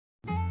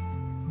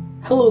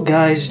Hello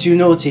guys,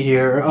 Junota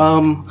here.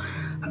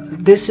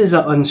 This is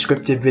an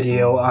unscripted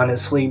video,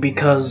 honestly,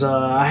 because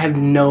I have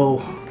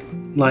no,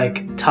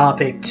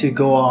 topic to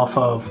go off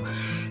of.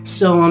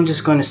 So I'm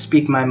just going to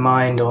speak my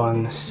mind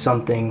on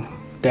something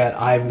that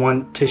I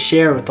want to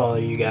share with all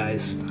of you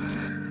guys.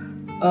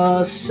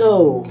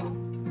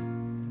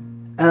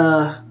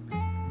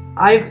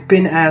 I've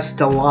been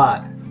asked a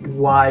lot,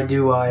 why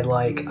do I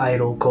like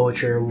idol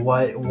culture?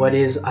 What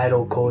is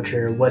idol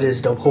culture? What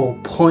is the whole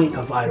point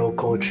of idol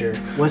culture?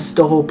 What's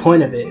the whole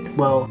point of it?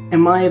 Well,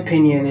 in my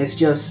opinion,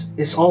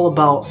 it's all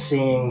about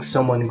seeing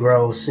someone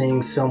grow,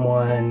 seeing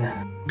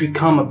someone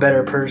become a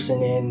better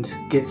person and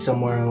get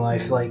somewhere in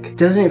life.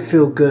 Doesn't it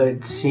feel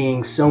good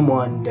seeing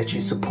someone that you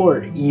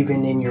support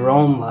even in your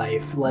own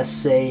life? Let's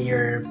say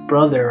your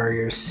brother or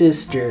your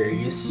sister,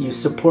 you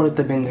support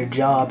them in their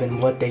job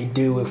and what they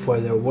do for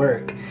their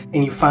work,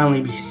 and you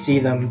finally see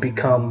them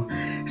become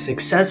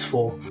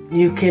successful.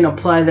 You can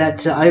apply that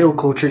to idol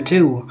culture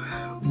too.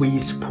 We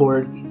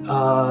support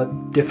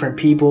different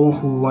people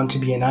who want to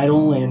be an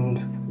idol,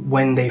 and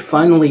when they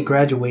finally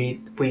graduate,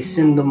 we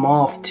send them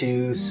off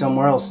to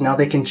somewhere else. Now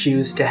they can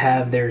choose to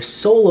have their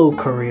solo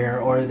career,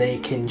 or they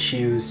can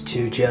choose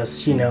to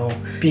just,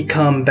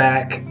 become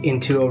back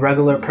into a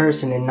regular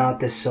person and not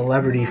this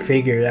celebrity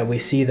figure that we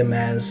see them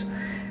as.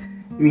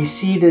 We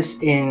see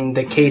this in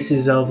the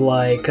cases of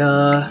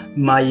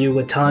Mayu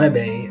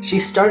Watanabe. She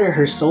started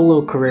her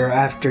solo career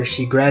after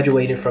she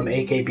graduated from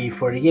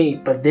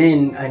AKB48, but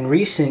then in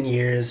recent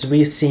years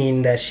we've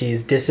seen that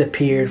she's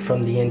disappeared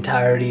from the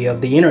entirety of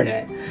the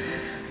internet.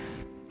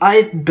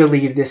 I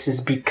believe this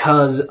is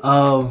because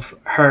of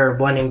her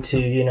wanting to,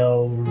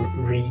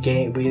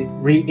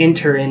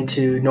 re-enter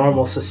into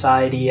normal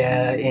society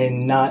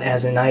and not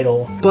as an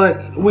idol.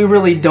 But we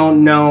really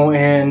don't know,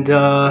 and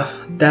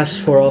that's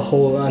for a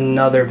whole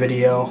another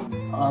video.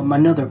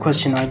 Another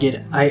question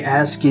I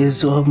ask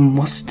is,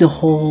 what's the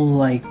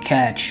whole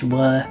catch?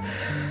 What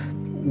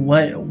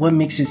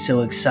makes it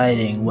so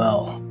exciting?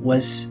 Well,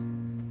 what's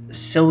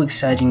so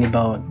exciting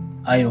about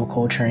idol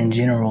culture in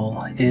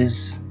general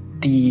is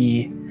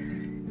the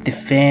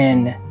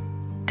fan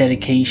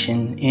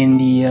dedication in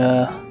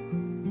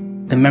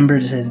the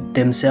members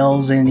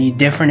themselves and the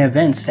different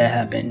events that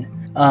happen.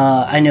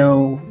 I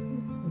know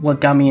what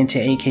got me into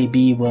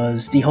AKB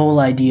was the whole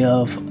idea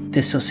of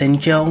the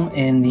Sosenkyo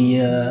and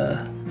the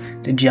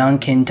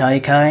Janken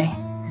Taikai.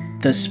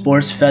 The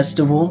sports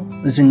festival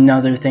is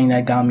another thing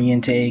that got me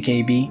into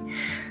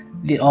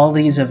AKB. All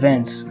these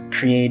events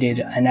created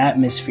an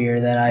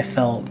atmosphere that I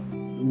felt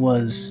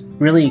was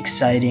really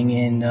exciting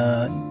and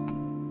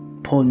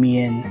pulled me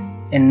in.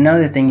 And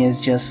another thing is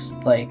just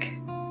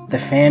the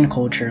fan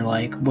culture.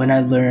 When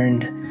I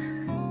learned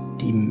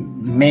the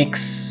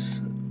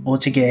mix,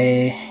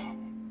 otage,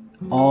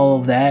 all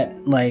of that,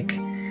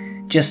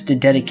 just the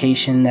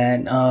dedication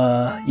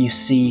that you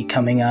see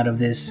coming out of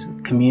this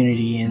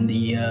community and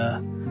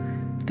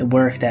the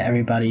work that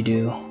everybody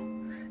do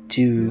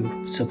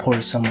to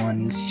support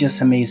someone, it's just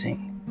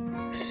amazing.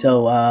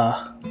 So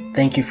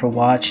thank you for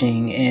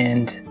watching,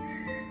 and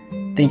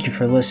thank you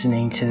for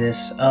listening to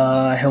this.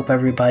 I hope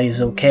everybody's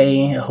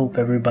okay. I hope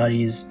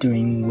everybody's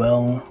doing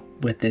well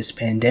with this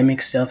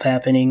pandemic stuff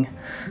happening.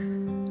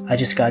 I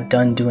just got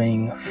done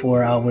doing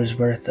 4 hours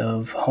worth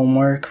of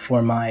homework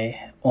for my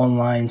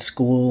online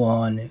school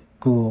on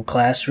Google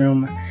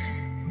Classroom.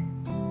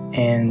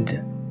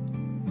 And,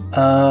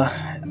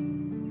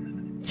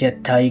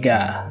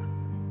 taiga.